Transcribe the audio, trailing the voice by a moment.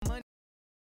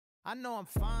I know I'm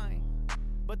fine,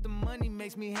 but the money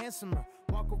makes me handsomer.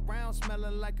 Walk around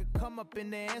smelling like a come up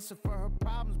in the answer for her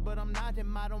problems, but I'm not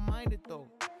him, I don't mind it though.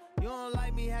 You don't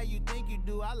like me how you think you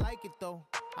do, I like it though.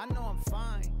 I know I'm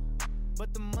fine,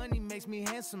 but the money makes me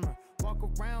handsomer. Walk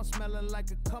around smelling like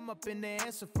a come up in the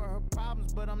answer for her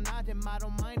problems, but I'm not him, I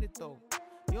don't mind it though.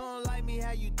 You don't like me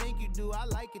how you think you do, I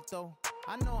like it though.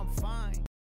 I know I'm fine,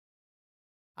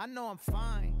 I know I'm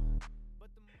fine, but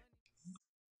the money.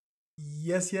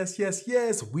 Yes, yes, yes,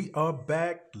 yes. We are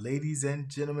back, ladies and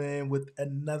gentlemen, with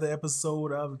another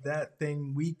episode of that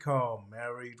thing we call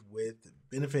Married with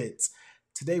Benefits.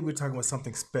 Today we're talking about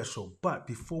something special, but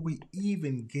before we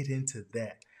even get into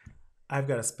that, I've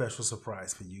got a special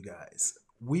surprise for you guys.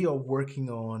 We are working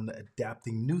on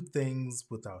adapting new things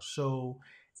with our show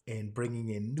and bringing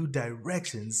in new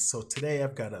directions. So today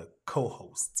I've got a co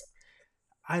host.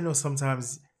 I know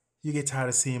sometimes you get tired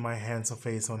of seeing my handsome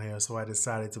face on here, so I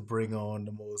decided to bring on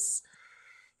the most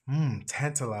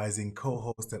tantalizing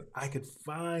co-host that I could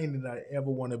find and I ever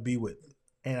want to be with.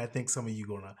 And I think some of you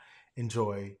gonna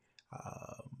enjoy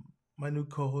my new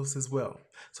co-host as well.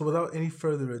 So without any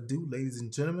further ado, ladies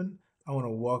and gentlemen, I want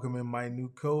to welcome in my new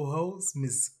co-host,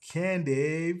 Miss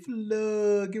Candy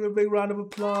Flood. Give her a big round of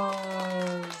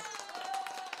applause.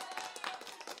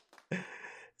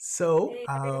 So, Hey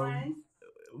everyone.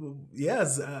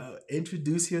 yes,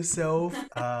 introduce yourself.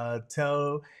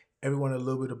 Tell everyone a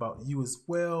little bit about you as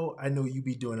well. I know you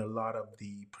be doing a lot of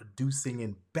the producing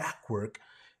and back work,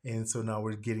 and so now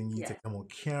we're getting you to Yeah. come on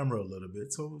camera a little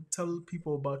bit. So tell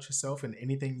people about yourself and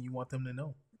anything you want them to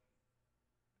know.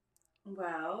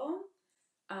 Well,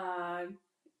 uh,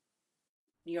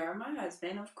 you're my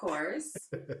husband, of course,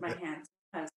 my handsome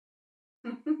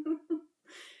husband.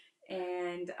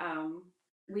 and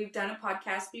we've done a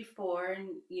podcast before, and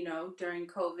during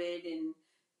COVID,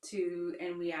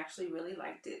 and we actually really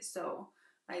liked it. So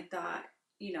I thought,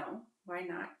 why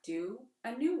not do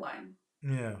a new one?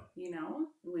 Yeah.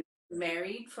 We've been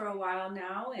married for a while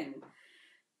now, and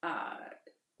uh,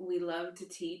 we love to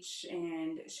teach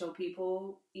and show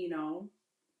people,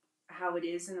 how it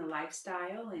is in a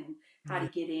lifestyle and how to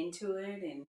Yeah. get into it,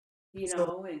 and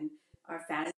So, and our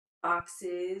fantasy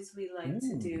boxes we like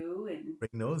to ooh, do, and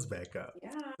bring those back up.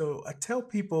 yeah, So I tell I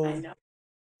people, know.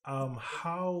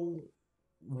 how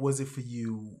was it for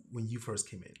you when you first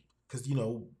came in? Because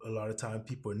a lot of times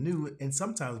people are new, and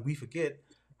sometimes we forget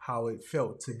how it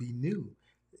felt to be new.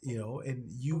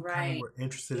 And you kind of Right. were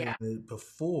interested in Yeah. it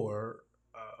before,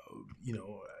 you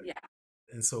know, Yeah.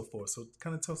 and so forth. So,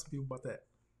 kind of tell some people about that.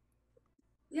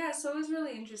 Yeah, so it was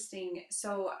really interesting.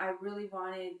 So I really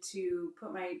wanted to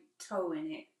put my toe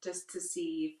in it just to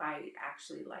see if I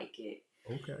actually like it.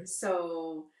 Okay,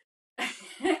 So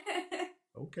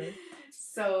okay,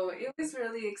 so it was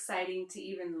really exciting to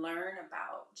even learn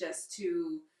about, just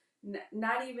to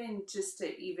not even just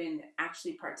to even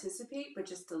actually participate, but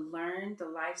just to learn the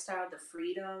lifestyle, the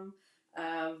freedom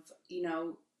of,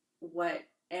 what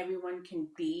everyone can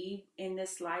be in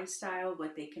this lifestyle,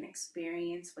 what they can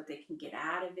experience, what they can get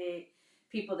out of it,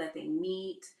 people that they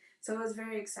meet. So it was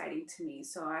very exciting to me.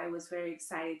 So I was very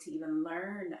excited to even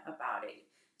learn about it.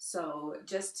 So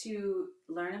just to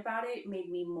learn about it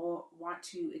made me more want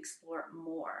to explore it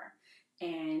more,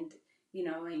 and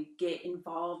and get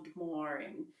involved more,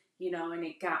 and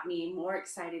it got me more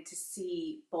excited to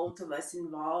see both of us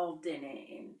involved in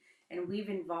it, and we've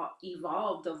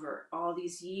evolved over all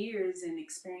these years and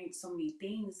experienced so many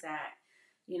things that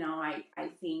I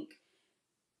think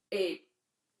it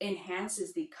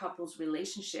enhances the couple's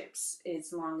relationships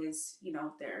as long as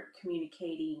they're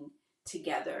communicating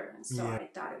together. And so yeah. I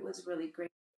thought it was really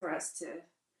great for us to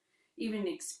even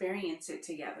experience it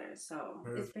together. So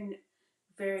it's Perfect. been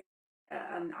very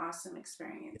an awesome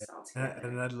experience And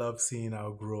altogether. I love seeing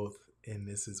our growth in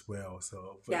this as well.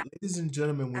 So, but Yeah, ladies and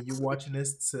gentlemen, when you're absolutely. watching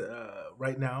this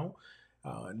right now,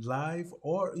 live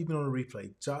or even on a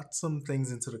replay, jot some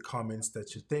things into the comments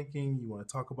that you're thinking you want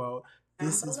to talk about. Down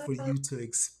This is below. for you to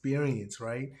experience,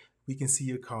 right? We can see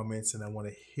your comments and I want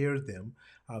to hear them.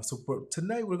 So,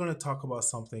 tonight we're going to talk about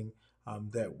something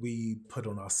that we put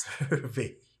on our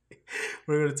survey.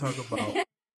 We're going to talk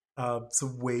about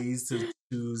some ways to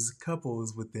choose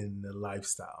couples within the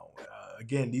lifestyle.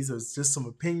 Again, these are just some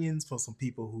opinions from some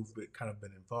people who've kind of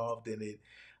been involved in it.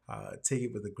 Take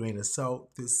it with a grain of salt.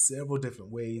 There's several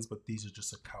different ways, but these are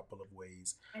just a couple of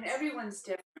ways. And everyone's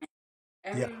different.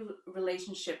 Yeah, Every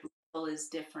relationship level is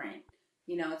different.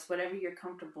 It's whatever you're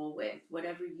comfortable with,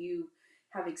 whatever you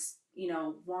have,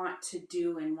 want to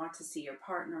do and want to see your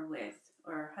partner with,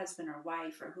 or husband or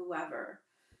wife or whoever,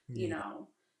 you yeah, know.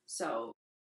 So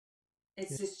yeah.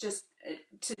 it's just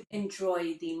to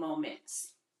enjoy the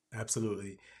moments.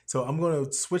 Absolutely. So I'm going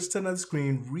to switch to another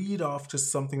screen, read off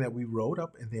just something that we wrote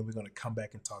up, and then we're going to come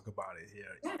back and talk about it here.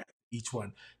 Yeah, Each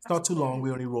one. It's not too long. absolutely.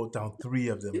 We only wrote down three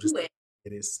of them just Do to it.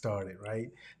 get it started, right?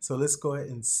 So let's go ahead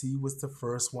and see what's the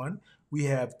first one. We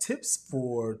have tips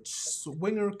for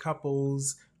swinger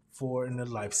couples for in the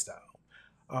lifestyle.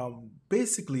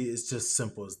 Basically, it's just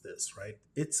simple as this, right?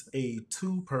 It's a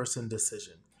two-person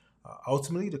decision.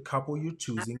 Ultimately, the couple you're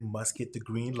choosing must get the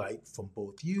green light from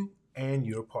both you and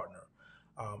your partner.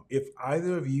 If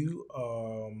either of you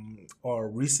are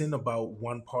recent about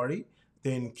one party,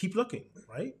 then keep looking,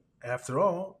 right? After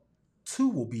all, two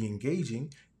will be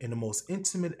engaging in the most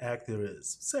intimate act there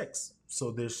is, sex.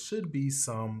 So there should be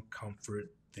some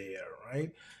comfort there,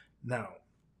 right? Now,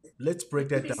 let's There break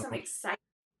should that be some down. excitement,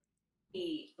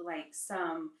 like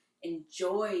some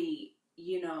enjoy,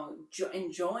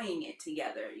 enjoying it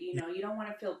together. You don't want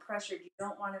to feel pressured. You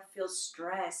don't want to feel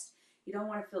stressed. You don't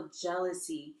want to feel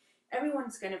jealousy.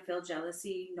 Everyone's going to feel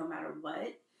jealousy no matter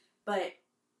what. But,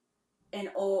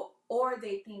 or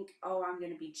they think, oh, I'm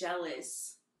going to be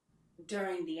jealous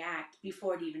during the act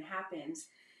before it even happens.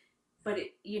 But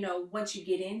once you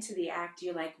get into the act,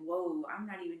 you're like, whoa, I'm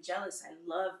not even jealous. I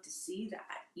love to see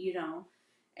that.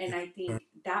 And I think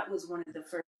that was one of the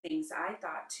first things I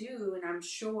thought too, and I'm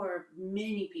sure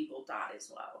many people thought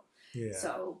as well. Yeah.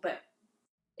 So, but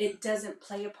it doesn't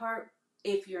play a part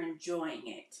if you're enjoying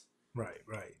it. Right,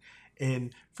 right.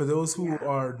 And for those who Yeah,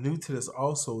 are new to this,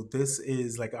 also, this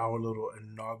is like our little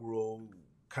inaugural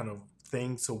kind of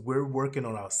thing. So we're working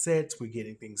on our sets, we're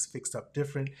getting things fixed up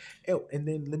different. Oh, and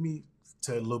then let me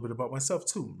tell you a little bit about myself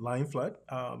too. Lion Flood,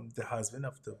 the husband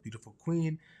of the beautiful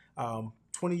queen,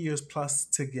 20 years plus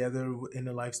together in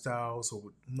the lifestyle,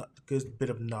 so a good bit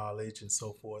of knowledge and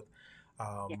so forth.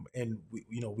 yeah, And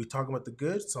we talk about the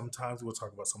good. Sometimes we'll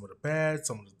talk about some of the bad,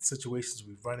 some of the situations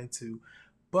we've run into.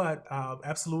 But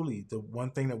absolutely, the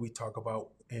one thing that we talk about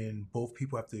and both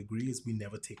people have to agree is we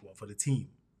never take one for the team,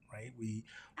 right? We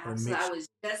want to make absolutely. I was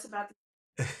just about to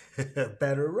sure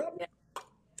better up. say,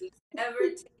 we never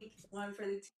take one for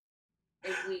the team.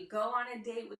 If we go on a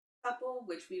date with a couple,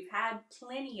 which we've had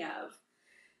plenty of,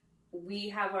 we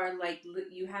have our like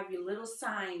you have your little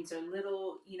signs or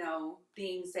little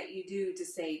things that you do to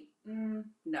say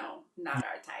no, not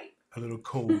our A little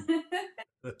cold, type.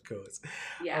 of course. All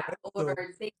Yeah, right, or so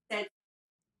they said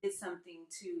did something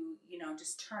to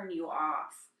just turn you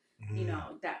off,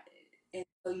 mm, that. And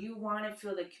so you want to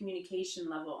feel the communication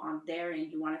level on their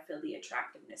end. You want to feel the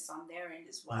attractiveness on their end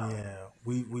as well. yeah,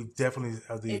 we definitely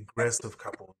are the It's aggressive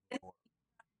couple.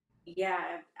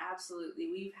 Yeah, absolutely.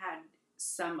 We've had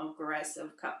some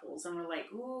aggressive couples, and we're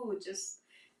like, ooh, just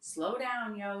slow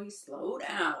down, yo, you slow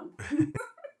down.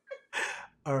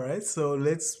 All right, so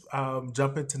let's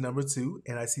jump into number two.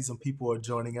 And I see some people are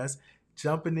joining us.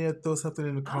 Jump in there, throw something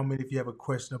in the Oh, comment if you have a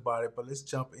question about it. But let's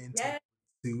jump into number yeah,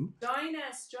 two. join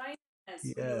us.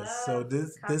 We Yes, so love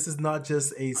couple this is not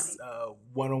just a bonding.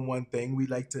 one-on-one thing. We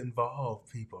like to involve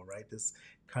people, right? That's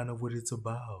kind of what it's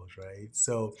about, right?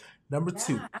 So number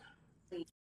two, Yeah, absolutely.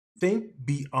 think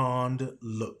beyond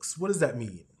looks. What does that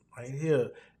mean? Right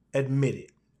here, admit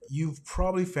it. You've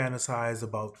probably fantasized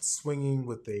about swinging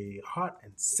with a hot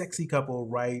and sexy couple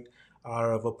right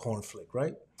out of a porn flick,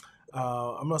 right?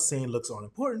 I'm not saying looks aren't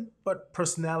important, but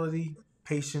personality,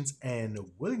 patience, and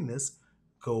willingness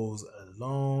goes a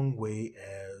long way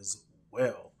as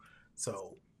well.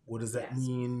 So, what does that Yes,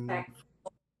 mean respect,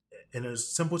 in a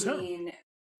simple term? being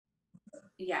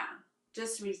yeah,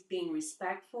 just being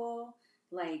respectful,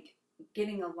 like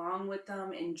getting along with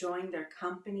them, enjoying their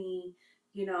company.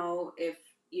 If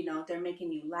they're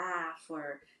making you laugh,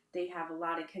 or they have a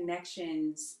lot of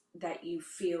connections that you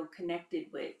feel connected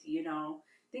with,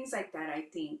 things like that. I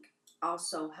think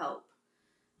also help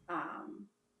um,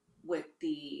 with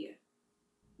the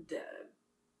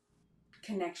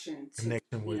connection to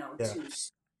Connection with, yeah, to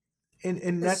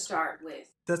and to that's start with.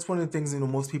 one of the things,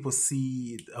 most people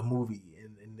see a movie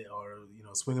or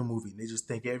swing a movie and they just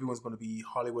think everyone's going to be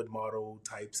Hollywood model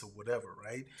types or whatever,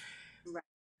 right? Right.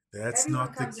 That's Everyone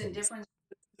not the comes in case. different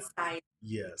sizes.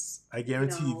 Yes, I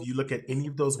guarantee you if you look at It's any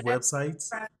of those whatever websites,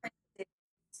 preference is.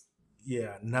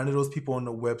 yeah, none of those people on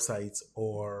the websites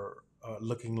are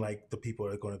looking like the people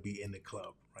that are going to be in the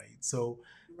club, right? So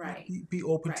Right, be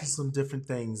open to right, some different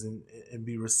things and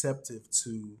be receptive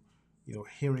to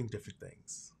hearing different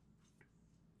things.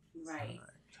 All right.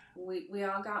 We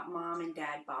all got mom and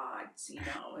dad bods.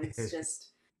 It's right.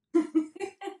 just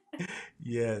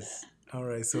Yes. All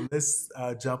right. So let's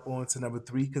jump on to number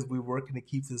three because we're working to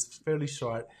keep this fairly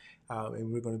short,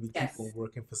 and we're going to be keep on yes.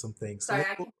 working for some things. So Sorry,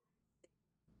 let's I go. can.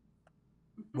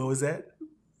 What was that?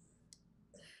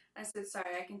 I said,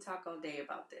 sorry, I can talk all day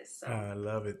about this. So, I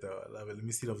love it though. I love it. Let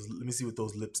me see those. Let me see what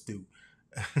those lips do.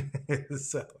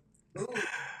 So, ooh,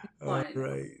 all want to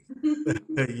right.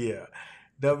 know. Yeah.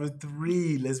 Number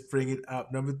three, let's bring it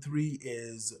up. Number three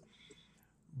is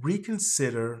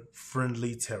reconsider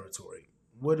friendly territory.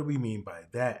 What do we mean by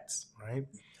that? Right?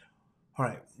 All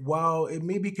right. While it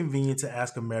may be convenient to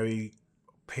ask a married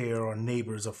pair or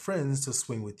neighbors or friends to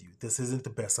swing with you, this isn't the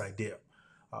best idea.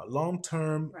 Long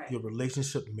term, your Right.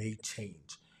 relationship may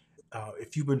change.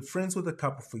 If you've been friends with a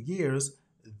couple for years,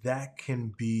 that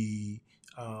can be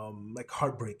like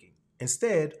heartbreaking.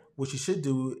 Instead, what you should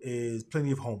do is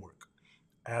plenty of homework.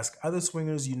 Ask other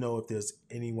swingers you know if there's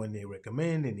anyone they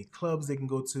recommend, any clubs they can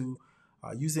go to.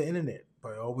 Use the internet.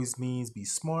 By always means, be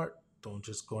smart. Don't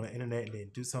just go on the internet and then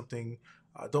do something.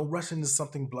 Don't rush into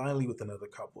something blindly with another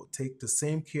couple. Take the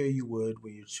same care you would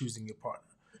when you're choosing your partner.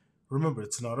 Remember,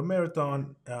 it's not a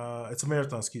marathon. It's a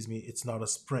marathon, excuse me. It's not a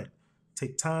sprint.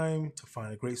 Take time to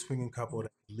find a great swinging couple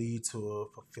that lead to a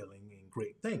fulfilling and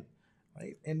great thing,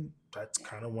 right? And that's Yeah.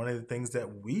 kind of one of the things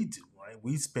that we do, right?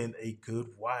 We spend a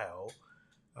good while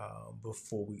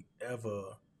before we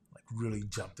ever like really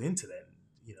jumped into that,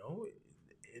 you know.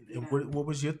 And Yeah. what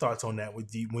was your thoughts on that?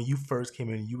 With when you first came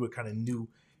in, you were kind of new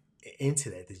into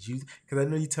that. Did you? Because I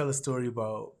know you tell a story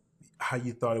about how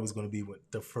you thought it was going to be when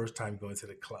the first time going to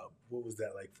the club. What was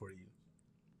that like for you?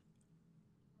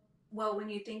 Well, when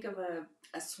you think of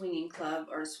a swinging club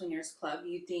or a swingers club,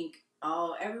 you think,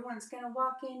 oh, everyone's going to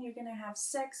walk in, you're going to have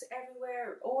sex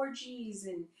everywhere, orgies,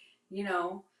 and, you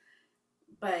know,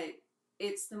 but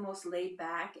it's the most laid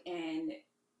back and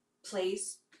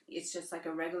place. It's just like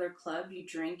a regular club. You're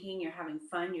drinking, you're having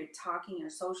fun, you're talking, you're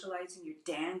socializing, you're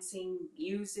dancing,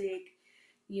 music,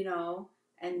 you know,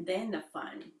 and then the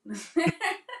fun.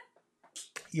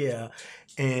 Yeah,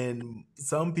 and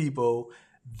some people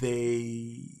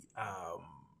they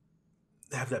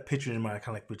have that picture in mind,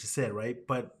 kind of like what you said, right?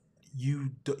 But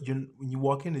you when you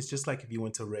walk in, it's just like if you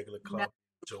went to a regular No, club,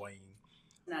 enjoying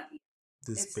nothing.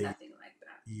 the It's space. nothing like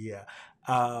that. Yeah.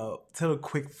 Tell a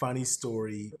quick funny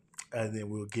story, and then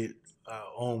we'll get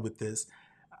on with this.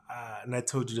 And I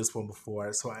told you this one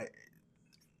before, so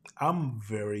I'm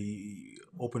very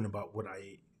open about what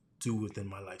I do within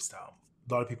my lifestyle.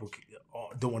 A lot of people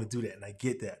don't want to do that, and I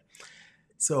get that.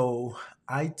 So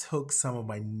I took some of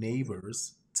my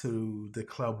neighbors to the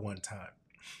club one time,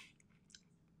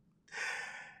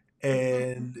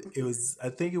 and it was I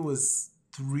think it was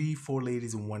three, four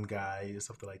ladies and one guy or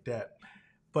something like that.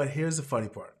 But here's the funny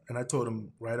part, and I told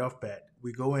him right off bat: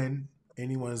 we go in,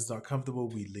 anyone is not comfortable,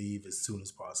 we leave as soon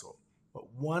as possible.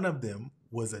 But one of them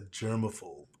was a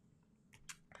germaphobe.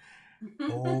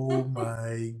 Oh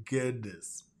my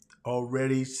goodness!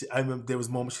 Already, I remember there was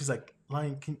moments she's like,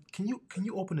 "Lion, can you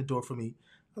open the door for me?"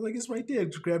 I was like, "It's right there.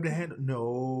 Just grab the handle."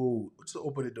 No, just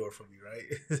open the door for me,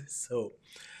 right? So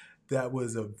that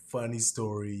was a funny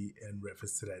story in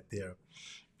reference to that there.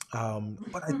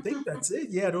 But I think that's it.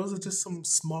 Yeah, those are just some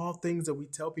small things that we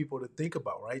tell people to think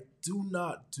about, right? Do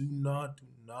not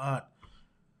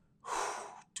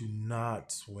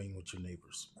swing with your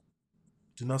neighbors.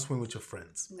 Do not swing with your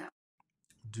friends. No,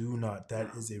 Do not.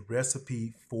 That no. is a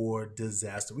recipe for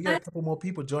disaster. We got a couple more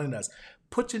people joining us.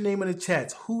 Put your name in the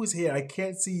chats. Who is here? I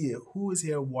can't see you. Who is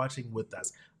here watching with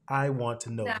us? I want to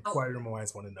know. The Now, choir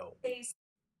minds want to know. say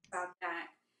about that,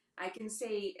 I can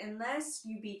say unless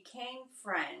you became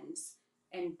friends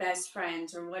and best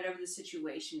friends or whatever the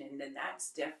situation, and then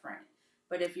that's different.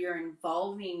 But if you're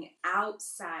involving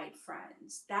outside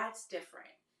friends, that's different.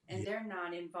 And Yeah, they're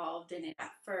not involved in it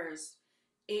at first,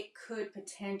 it could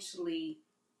potentially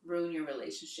ruin your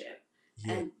relationship.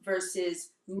 yeah, And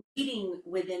versus meeting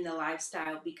within the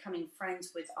lifestyle, becoming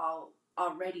friends with all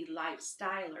already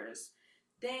lifestylers,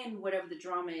 then whatever the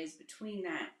drama is between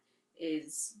that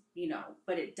is,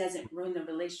 but it doesn't ruin the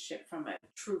relationship from a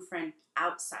true friend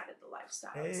outside of the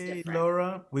lifestyle. It's hey, different.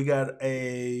 Laura. We got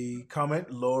a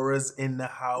comment. Laura's in the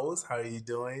house. How are you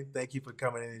doing? Thank you for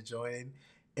coming in and joining.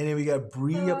 And then we got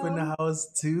Bree up in Hello. the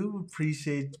house too.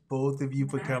 Appreciate both of you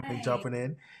for coming and Nice. jumping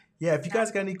in. Yeah, if you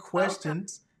guys got any Welcome.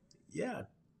 questions, yeah,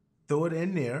 throw it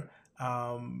in there.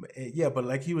 Yeah, but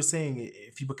like you were saying,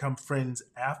 if you become friends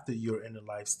after you're in the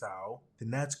lifestyle, then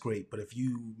that's great. But if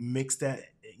you mix that,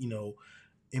 you know,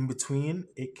 in between,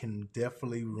 it can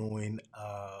definitely ruin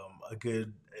a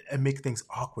good and make things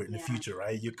awkward in the Yeah. future,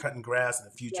 right? You're cutting grass in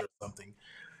the Yeah. future or something,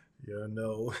 you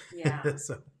know. Yeah.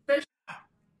 So Especially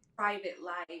private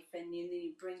life, and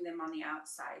you bring them on the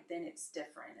outside, then it's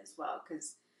different as well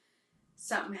because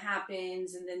something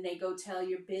happens and then they go tell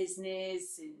your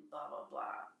business and blah blah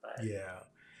blah. But yeah,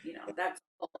 that's a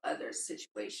whole other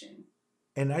situation.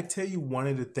 And I tell you one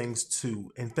of the things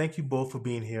too, and thank you both for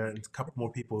being here, and a couple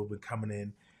more people have been coming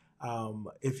in.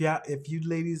 If you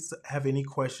ladies have any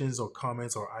questions or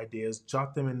comments or ideas,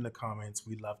 jot them in the comments.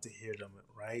 We love to hear them,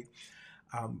 right?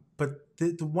 But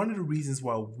one of the reasons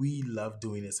why we love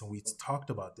doing this and we talked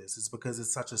about this is because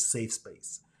it's such a safe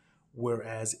space.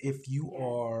 Whereas if you Yeah.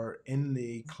 are in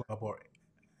the club or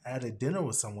at a dinner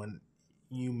with someone,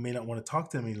 you may not want to talk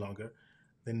to them any longer,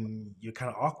 then you're kind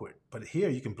of awkward. But here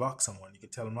you can block someone, you can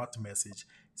tell them not to message.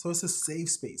 So it's a safe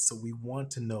space. So we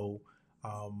want to know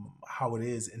how it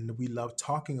is. And we love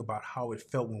talking about how it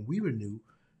felt when we were new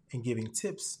and giving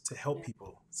tips to help Yeah.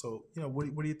 people. So, what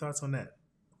are your thoughts on that?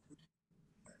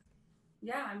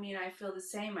 Yeah, I mean, I feel the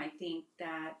same. I think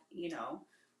that,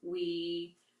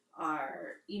 we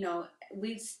are,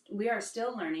 we are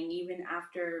still learning even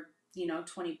after,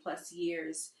 20 plus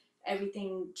years.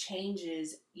 Everything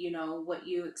changes, what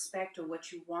you expect or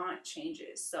what you want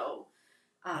changes. So,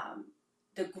 um,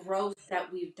 the growth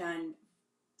that we've done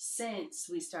since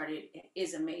we started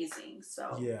is amazing.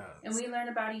 So, Yeah, and we learn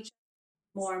about each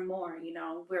other more and more,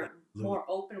 we're absolutely. more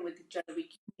open with each other. We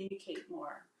communicate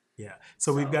more. Yeah.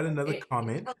 So we've got So another it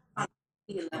comment. helps on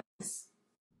many levels.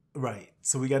 Right.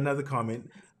 So we got another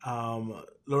comment.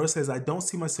 Laura says, I don't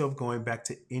see myself going back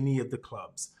to any of the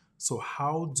clubs. So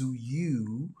how do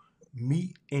you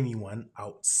meet anyone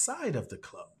outside of the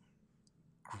club?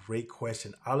 Great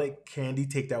question. I'll let Candy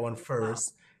take that one Wow.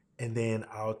 first, and then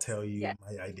I'll tell Yeah. you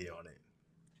my idea on it.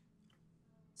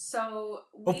 So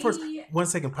Oh, first, we, one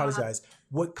second, uh, apologize.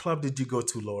 What club did you go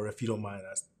to, Laura, if you don't mind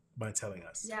telling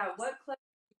us? yeah, what club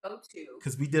do you go to?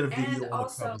 Because we did a And video on the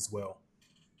club also, as well.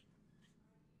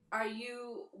 are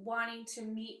you wanting to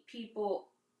meet people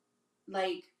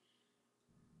like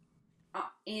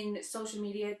in social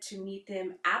media to meet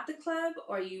them at the club,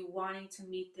 or are you wanting to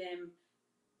meet them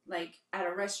like at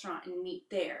a restaurant and meet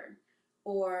there?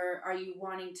 Or are you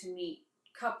wanting to meet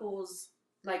couples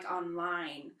like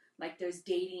online? Like there's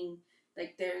dating,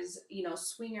 like there's,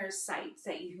 swinger sites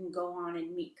that you can go on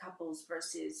and meet couples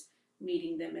versus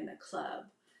meeting them in a club.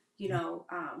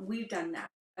 We've done that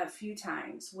a few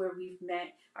times where we've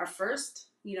met our first,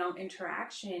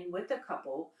 interaction with a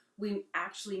couple. We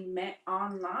actually met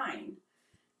online,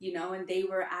 and they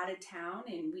were out of town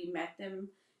and we met them,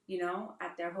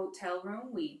 at their hotel room.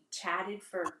 We chatted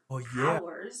for Oh, yeah.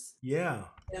 hours. Yeah.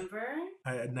 Denver.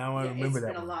 Now I Yeah, remember it's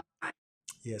that been a one. long time,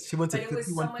 Yes, she went to but it was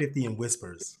so much. 5150 in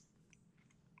Whispers.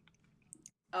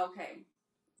 Okay,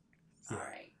 all Yeah.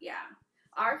 right, yeah.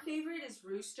 Our favorite is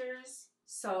Roosters,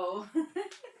 so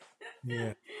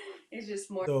Yeah. it's just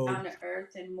more So down to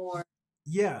earth and more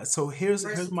yeah, so here's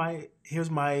versatile.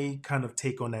 my kind of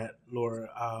take on that, Laura.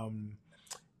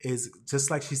 Is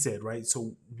just like she said, right?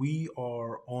 So we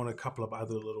are on a couple of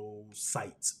other little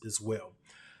sites as well.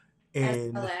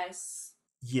 And SLS.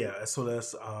 yeah, so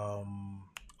that's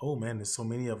oh man, there's so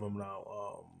many of them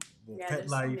now. Yeah,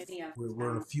 there's so FetLife, many of them we're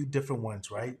in a now. few different ones,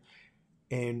 Yeah, right?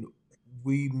 And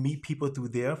we meet people through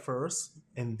there first,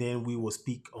 and then we will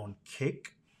speak on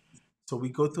Kick. So we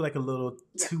go through like a little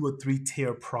yeah, 2 or 3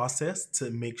 tier process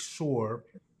to make sure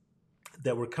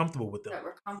that we're comfortable with them. that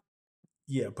we're comfortable.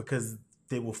 Yeah, because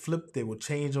they will flip, they will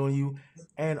change on you.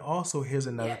 And also, here's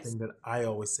another Yes, thing that I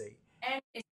always say. and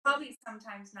it's probably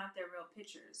sometimes not their real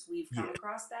pictures. We've come Yeah,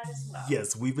 across that as well.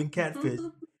 yes, we've been catfish.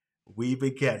 We've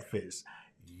been catfish.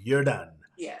 You're done.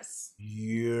 Yes.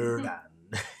 You're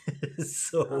done.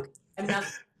 So, Okay.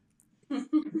 Enough.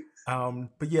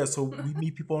 but yeah, so we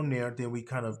meet people on there, then we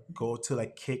kind of go to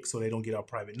like Kick so they don't get our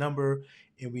private number,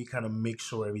 and we kind of make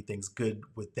sure everything's good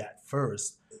with that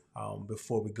first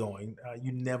before we going.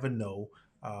 You never know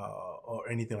or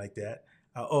anything like that.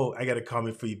 Oh, I got a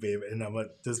comment for you, babe, and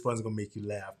this one's gonna make you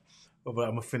laugh. But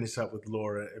I'm gonna finish up with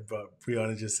Laura. But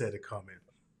Brianna just said a comment.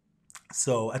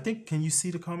 So I think, can you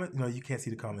see the comment? No, you can't see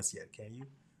the comments yet, can you?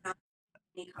 Uh,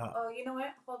 Oh, you know what?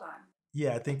 Hold on.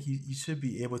 yeah, I think you should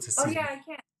be able to Oh see yeah, them. I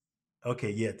can.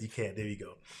 Okay, yeah, you can. There you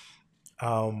go.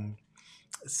 Um,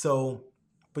 so,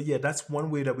 but yeah, that's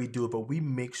one way that we do it. But we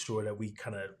make sure that we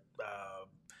kind of,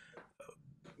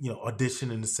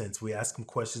 audition in a sense. We ask them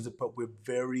questions, but we're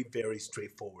very, very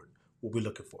straightforward. What we're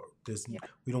looking for. Yeah,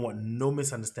 We don't want no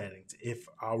misunderstandings. If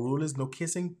our rule is no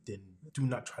kissing, then do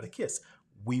not try to kiss.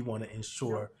 We want to no,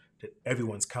 ensure that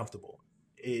everyone's comfortable.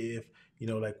 If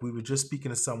like we were just speaking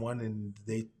to someone and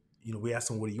they, we asked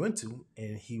him, "What are you into?"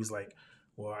 and he was like,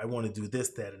 "Well, I want to do this,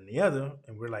 that, and the other,"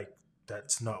 and we're like,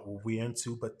 "That's not what we're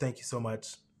into." But thank you so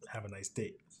much. Have a nice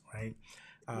day, right?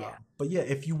 yeah, But yeah,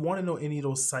 if you want to know any of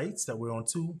those sites that we're on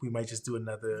too, we might just do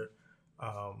another,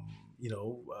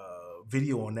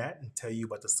 video on that and tell you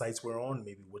about the sites we're on,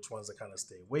 maybe which ones to kind of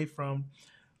stay away from.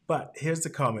 But here's the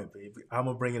comment, babe. I'm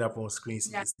gonna bring it up on screen so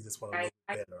you Yeah, can see this one a I, little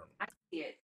I, bit better. I see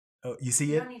it. Oh, you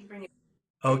see You don't it? need to bring it.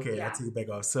 Okay, I Yeah. take it back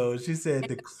off. So she said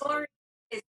And the story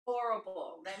is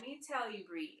horrible. Let me tell you,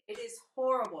 Bree, it is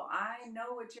horrible. I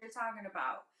know what you're talking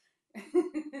about.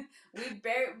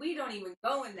 We don't even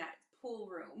go in that pool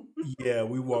room. yeah,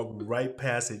 we walk right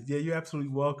past it. Yeah, you're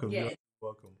absolutely welcome. You're Yes.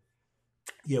 welcome.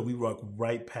 Yeah, we walk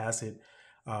right past it,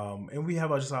 and we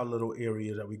have just our little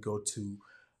area that we go to.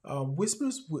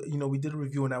 Whispers, we did a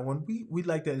review on that one. We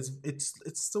like that.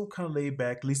 It's still kind of laid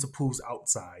back. At least the pool's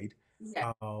outside.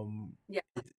 Yeah. Um, Yeah.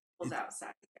 it, Pools it,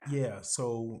 outside. Yeah. yeah,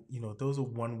 so those are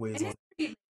one ways And on. it's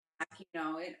pretty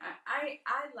black, and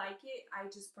I like it. I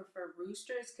just prefer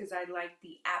Roosters because I like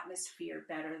the atmosphere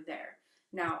better there.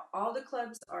 Now, all the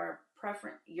clubs are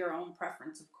your own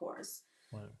preference, of course.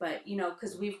 Right. But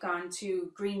because we've gone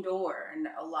to Green Door, and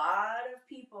a lot of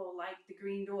people like the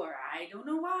Green Door. I don't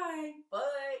know why, but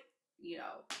you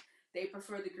know, they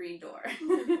prefer the Green Door.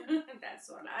 That's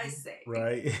what I say.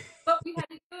 Right. But we had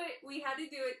to do it. We had to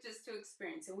do it just to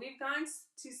experience it. We've gone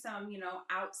to some,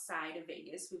 outside of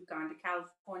Vegas. We've gone to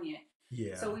California,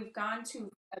 Yeah. so we've gone to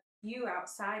a few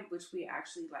outside, which we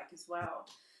actually like as well.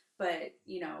 But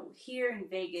here in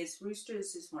Vegas,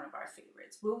 Roosters is one of our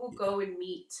favorites. We will Yeah. go and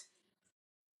meet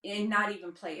and not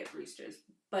even play at Roosters,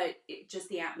 but just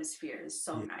the atmosphere is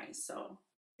so Yeah. nice. So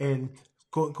And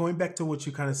going back to what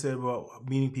you kind of said about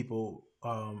meeting people,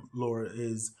 Laura,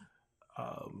 is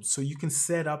so you can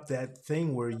set up that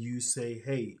thing where you say,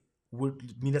 "Hey,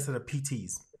 meet us at a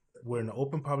PT's. We're in an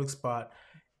open public spot,"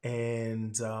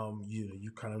 and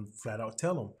you kind of flat out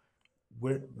tell them,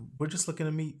 "We're we're just looking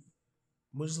to meet.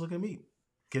 We're just looking to meet.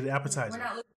 Get an we're appetizer."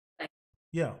 not looking like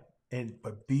Yeah, and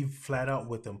but be flat out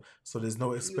with them, so there's no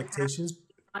you have expectations.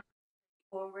 to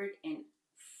forward and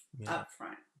Yeah, up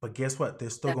front. but guess what? They're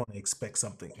still going to expect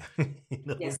something. you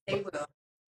know, Yes, they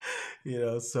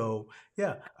will. so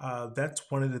yeah, that's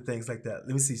one of the things like that.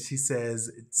 Let me see. She says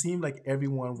it seemed like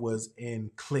everyone was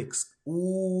in cliques.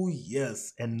 Ooh,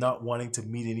 yes, and not wanting to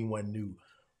meet anyone new.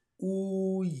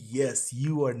 Ooh, yes,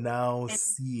 you are now And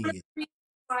seeing that's it. the reason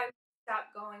why we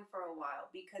stopped going for a while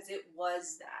because it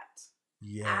was that.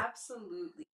 Yeah,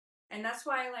 Absolutely. And that's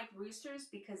why I like Roosters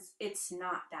because it's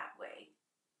not that way.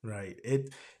 right.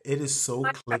 It is so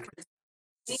My click. preference.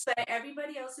 But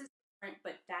everybody else is different,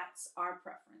 but that's our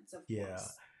preference, of Yeah,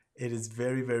 course. it is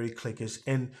very, very cliquish.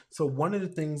 And so one of the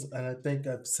things, and I think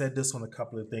I've said this on a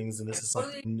couple of things, and I this is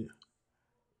something totally, new.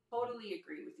 totally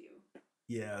agree with you.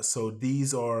 Yeah, so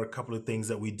these are a couple of things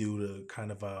that we do to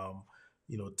kind of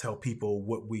tell people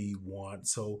what we want.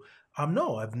 So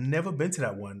no, I've never been to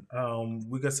that one.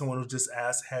 We got someone who just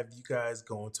asked, have you guys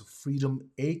gone to Freedom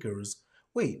Acres?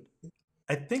 Wait,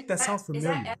 I think that sounds Is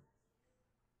that familiar.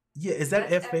 Yeah, is that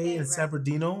that's FA FA, in right? San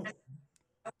Bernardino?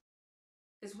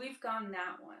 Because we've gone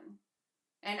that one,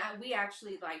 and we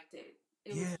actually liked it.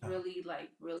 It was Yeah. really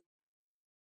really.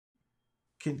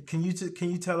 Can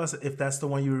you tell us if that's the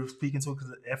one you were speaking to?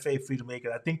 Because FA Freedom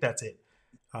Acres, I think that's it.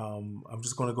 I'm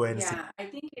just going to go ahead and say, Yeah, I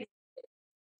think it.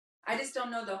 I just don't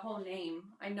know the whole name.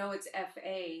 I know it's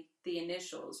FA, the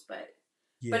initials, but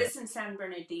yeah. it's in San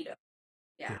Bernardino.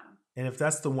 Yeah. Yeah, And if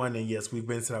that's the one, then yes, we've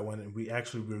been to that one, and we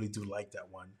actually really do like that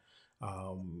one.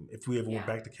 If we ever went yeah.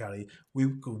 back to Cali,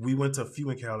 we went to a few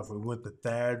in California. We went to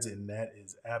Thad's, and that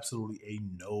is absolutely a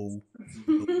no.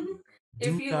 No.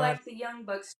 If Do you not. like the Young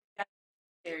Bucks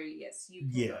area, yes, you can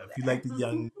Yeah, go if you like there.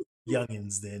 the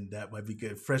youngins, then that might be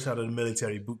good. Fresh out of the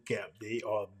military boot camp, they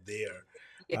are there.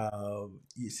 Yeah,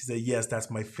 She said, "Yes, that's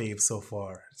my fave so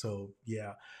far." So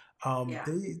yeah, yeah.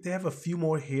 they have a few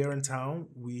more here in town.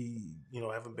 We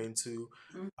haven't been to.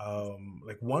 Mhm.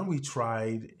 Like one we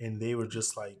tried, and they were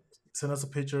just like, "Send us a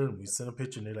picture," and we sent a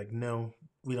picture, and they're like, "No,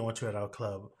 we don't want you at our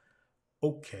club."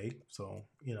 Okay, so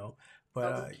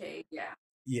but Okay, yeah.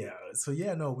 yeah, so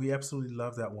yeah, no, we absolutely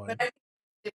love that But one. I think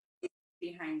there's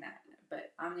behind that.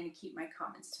 But I'm going to keep my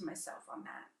comments to myself on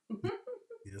that.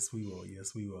 Yes, we will.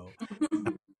 Yes, we will.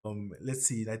 Let's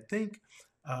see. I think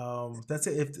that's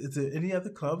it. If there any other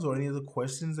clubs or any other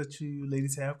questions that you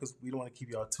ladies have, because we don't want to keep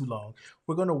y'all too long,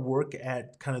 we're going to work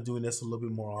at kind of doing this a little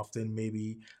bit more often.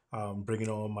 Maybe bringing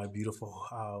on my beautiful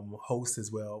host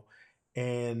as well,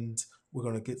 and we're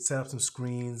going to get set up some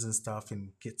screens and stuff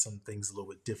and get some things a little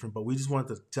bit different. But we just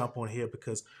wanted to jump on here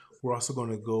because we're also going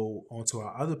to go onto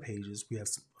our other pages. We have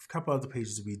a couple other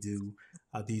pages we do.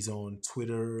 These on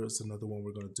Twitter is another one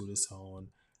we're going to do this on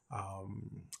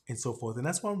and so forth. And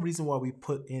that's one reason why we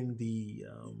put in the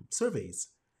surveys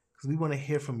because we want to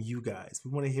hear from you guys.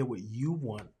 We want to hear what you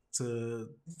want to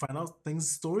find out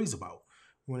things, stories about.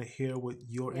 We want to hear what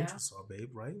your Yeah. interests are, babe.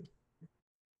 Right?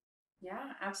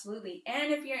 Yeah, absolutely.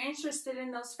 And if you're interested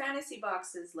in those fantasy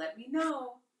boxes, let me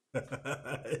know.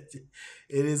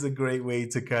 It is a great way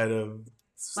to kind of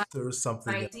My stir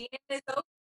something my up. DM is open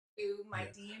to you. My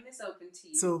Yeah. DM is open to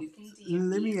you. So You can DM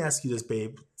let me. me ask you this,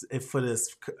 babe, if for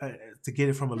this to get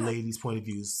it from a Yeah. lady's point of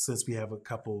view, since we have a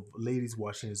couple of ladies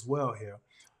watching as well here.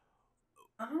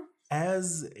 Uh-huh.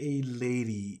 As a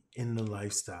lady in the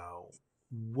lifestyle,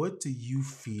 what do you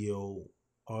feel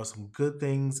are some good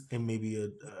things and maybe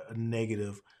a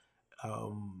negative,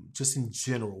 just in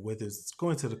general, whether it's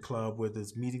going to the club, whether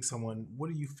it's meeting someone? What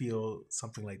do you feel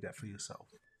something like that for yourself?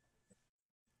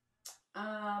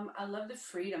 I love the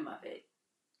freedom of it.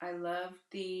 I love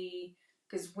the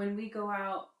because when we go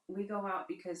out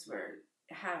because we're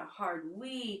had a hard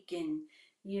week and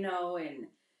and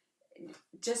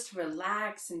just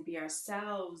relax and be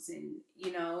ourselves and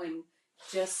and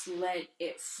just let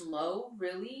it flow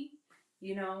really,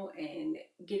 and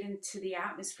get into the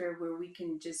atmosphere where we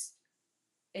can just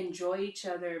enjoy each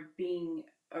other being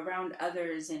around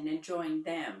others and enjoying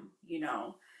them.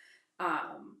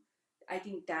 um I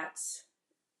think that's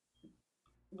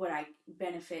what I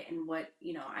benefit and what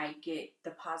I get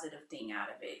the positive thing out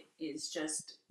of it is just